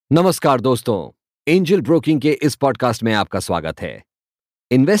नमस्कार दोस्तों, angel broking के इस पॉडकास्ट में आपका स्वागत है।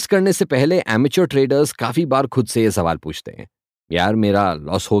 इन्वेस्ट करने से पहले एमेच्योर ट्रेडर्स काफी बार खुद से ये सवाल पूछते हैं, यार मेरा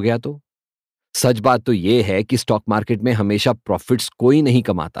लॉस हो गया तो? सच बात तो ये है कि स्टॉक मार्केट में हमेशा प्रॉफिट्स कोई नहीं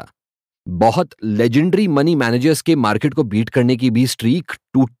कमाता। बहुत लेजेंडरी मनी मैनेजर्स के मार्केट को बीट करने की भी स्ट्रीक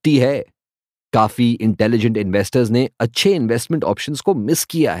टूटती है। काफी इंटेलिजेंट इन्वेस्टर्स ने अच्छे इन्वेस्टमेंट ऑप्शंस को मिस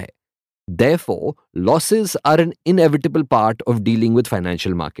किया है। Therefore, losses are an inevitable part of dealing with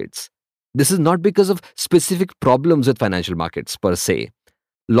financial markets. This is not because of specific problems with financial markets per se.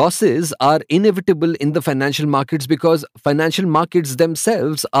 Losses are inevitable in the financial markets because financial markets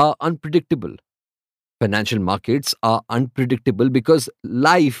themselves are unpredictable. Financial markets are unpredictable because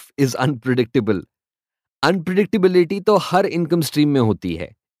life is unpredictable. Unpredictability तो हर income stream में होती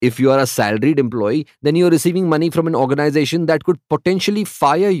है. If you are a salaried employee, then you are receiving money from an organization that could potentially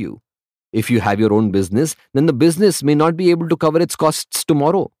fire you. If you have your own business, then the business may not be able to cover its costs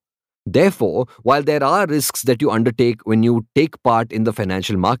tomorrow. Therefore, while there are risks that you undertake when you take part in the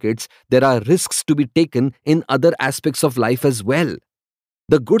financial markets, there are risks to be taken in other aspects of life as well.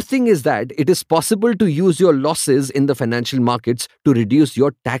 The good thing is that it is possible to use your losses in the financial markets to reduce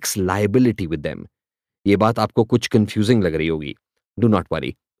your tax liability with them. ये बात आपको कुछ confusing लग रही होगी। Do not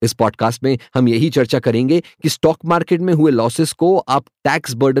worry, इस podcast में हम यही चर्चा करेंगे कि स्टॉक मार्केट में हुए लॉसेस को आप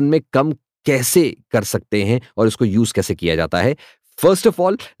टैक्स बर्डन में कम कैसे कर सकते हैं और इसको यूज कैसे किया जाता है। First of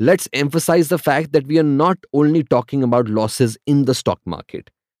all, let's emphasise the fact that we are not only talking about losses in the stock market,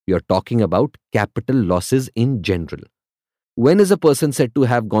 we are talking about capital losses in general. When is a person said to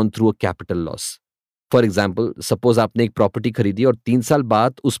have gone through a capital loss? For example, suppose आपने एक property खरीदी और 3 साल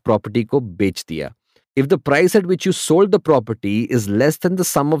बाद उस property को बेच दिया। If the price at which you sold the property is less than the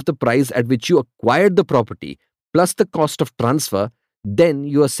sum of the price at which you acquired the property plus the cost of transfer, then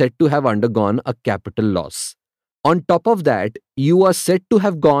you are said to have undergone a capital loss. On top of that, you are said to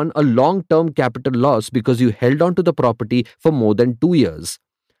have gone a long-term capital loss because you held on to the property for more than 2 years.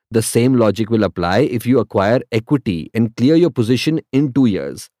 The same logic will apply if you acquire equity and clear your position in 2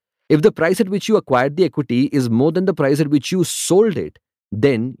 years. If the price at which you acquired the equity is more than the price at which you sold it,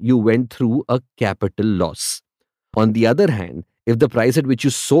 then you went through a capital loss. On the other hand, if the price at which you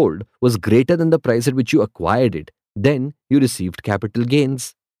sold was greater than the price at which you acquired it, then you received capital gains.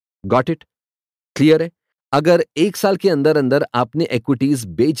 Got it? Clear है? अगर 1 साल के अंदर अंदर आपने equities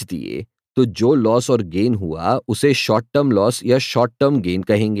बेच दिए तो जो लॉस और गेन हुआ उसे शॉर्ट टर्म लॉस या शॉर्ट टर्म गेन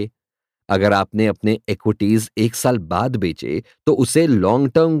कहेंगे। अगर आपने अपने इक्विटीज 1 साल बाद बेचे तो उसे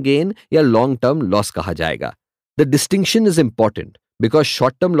लॉन्ग टर्म गेन या लॉन्ग टर्म लॉस कहा जाएगा। The distinction is important because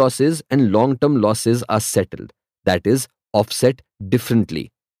short-term losses and long-term losses are settled, that is, offset differently.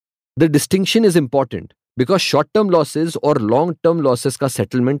 The distinction is important because short-term losses और long-term losses का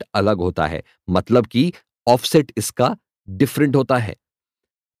settlement अलग होता है, मतलब कि offset इसका different होता है.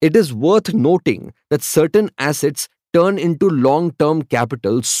 It is worth noting that certain assets turn into long-term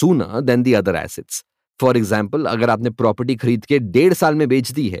capital sooner than the other assets. For example, अगर आपने प्रॉपर्टी खरीद के 1.5 साल में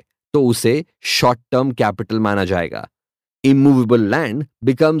बेच दी है, तो उसे short-term capital माना जाएगा. Immovable land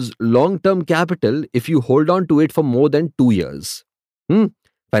becomes long-term capital if you hold on to it for more than 2 years.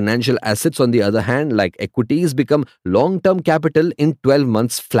 Financial assets, on the other hand, like equities, become long-term capital in 12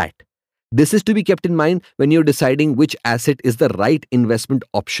 months flat. This is to be kept in mind when you're deciding which asset is the right investment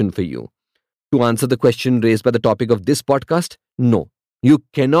option for you. To answer the question raised by the topic of this podcast, no, you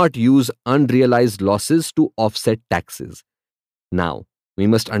cannot use unrealized losses to offset taxes. Now,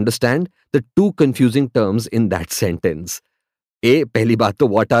 we must understand the two confusing terms in that sentence. A, पहली बात तो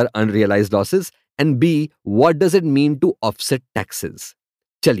what are unrealized losses and B, what does it mean to offset taxes?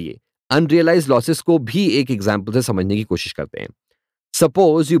 चलिए unrealized losses को भी एक example से समझने की कोशिश करते हैं.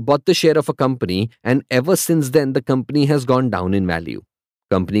 Suppose you bought the share of a company and ever since then the company has gone down in value.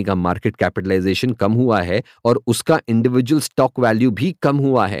 Company का मार्केट कैपिटलाइजेशन कम हुआ है और उसका इंडिविजुअल स्टॉक वैल्यू भी कम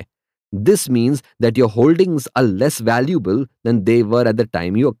हुआ है. This means that your holdings are less valuable than they were at the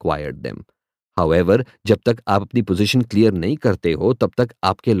time you acquired them. However, जब तक आप अपनी पोजीशन क्लियर नहीं करते हो तब तक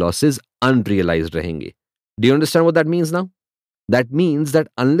आपके लॉसेस अनरियलाइज्ड रहेंगे. Do you understand what that means now? That means that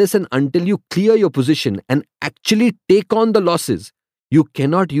unless and until you clear your position and actually take on the losses, you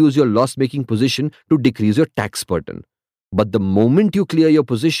cannot use your loss-making position to decrease your tax burden. But the moment you clear your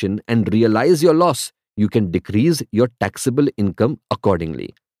position and realize your loss, you can decrease your taxable income accordingly.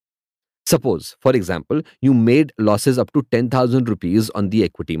 Suppose, for example, you made losses up to 10,000 rupees on the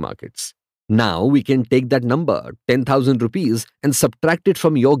equity markets. Now we can take that number, 10,000 rupees, and subtract it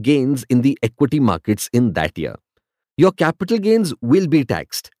from your gains in the equity markets in that year. Your capital gains will be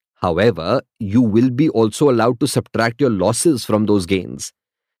taxed. However, you will be also allowed to subtract your losses from those gains.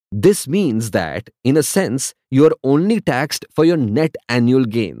 This means that, in a sense, you are only taxed for your net annual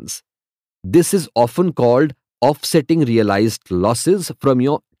gains. This is often called offsetting realized losses from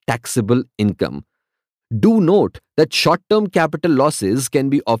your taxable income. Do note that short-term capital losses can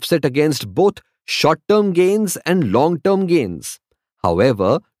be offset against both short-term gains and long-term gains.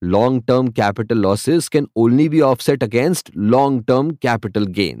 However, long-term capital losses can only be offset against long-term capital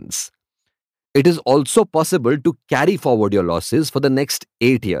gains. It is also possible to carry forward your losses for the next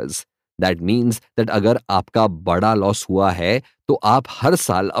 8 years. That means that अगर आपका बड़ा loss हुआ है तो आप हर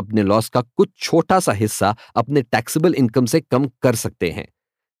साल अपने loss का कुछ छोटा सा हिस्सा अपने टैक्सेबल इनकम से कम कर सकते हैं.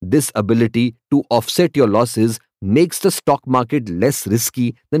 This ability to offset your losses makes the stock market less risky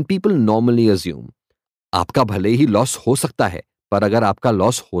than people normally assume. आपका भले ही लॉस हो सकता है, पर अगर आपका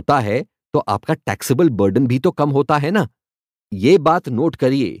लॉस होता है तो आपका टैक्सेबल बर्डन भी तो कम होता है ना. ये बात नोट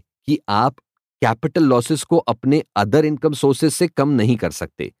करिए कि आप कैपिटल लॉसेस को अपने अदर इनकम सोर्सेस से कम नहीं कर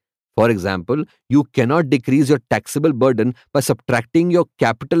सकते. For example, you cannot decrease your taxable burden by subtracting your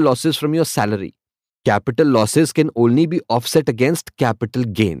capital losses from your salary. Capital losses can only be offset against capital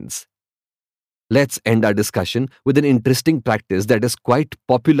gains. Let's end our discussion with an interesting practice that is quite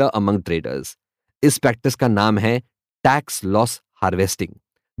popular among traders. इस practice का नाम है tax loss harvesting.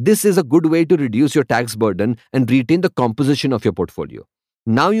 This is a good way to reduce your tax burden and retain the composition of your portfolio.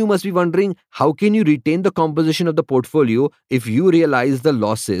 Now you must be wondering, how can you retain the composition of the portfolio if you realize the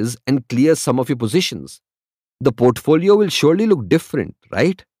losses and clear some of your positions? The portfolio will surely look different,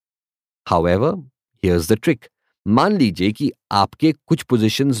 right? However, here's the trick. मान लीजिए कि आपके कुछ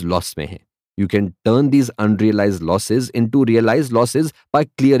positions loss में हैं. You can turn these unrealized losses into realized losses by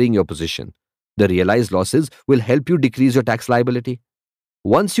clearing your position. The realized losses will help you decrease your tax liability.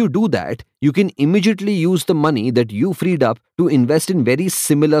 Once you do that, you can immediately use the money that you freed up to invest in very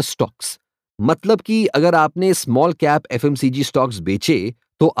similar stocks. मतलब कि अगर आपने small cap FMCG stocks बेचे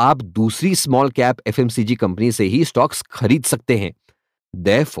तो आप दूसरी small cap FMCG company से ही stocks खरीद सकते हैं.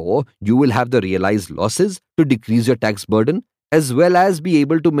 Therefore, you will have the realized losses to decrease your tax burden as well as be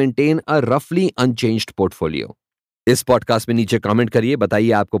able to maintain a roughly unchanged portfolio. इस podcast में नीचे कमेंट करिए,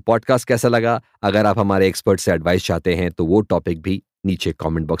 बताइए आपको पॉडकास्ट कैसा लगा. अगर आप हमारे एक्सपर्ट से एडवाइस चाहते हैं तो वो टॉपिक भी नीचे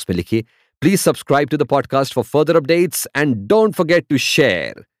कमेंट बॉक्स में लिखिए. Please subscribe to the podcast for further updates and don't forget to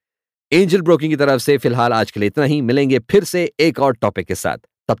share. Angel broking की तरफ से फिलहाल आज के लिए इतना ही. मिलेंगे फिर से एक और टॉपिक के साथ.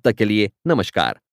 तब तक के लिए नमस्कार.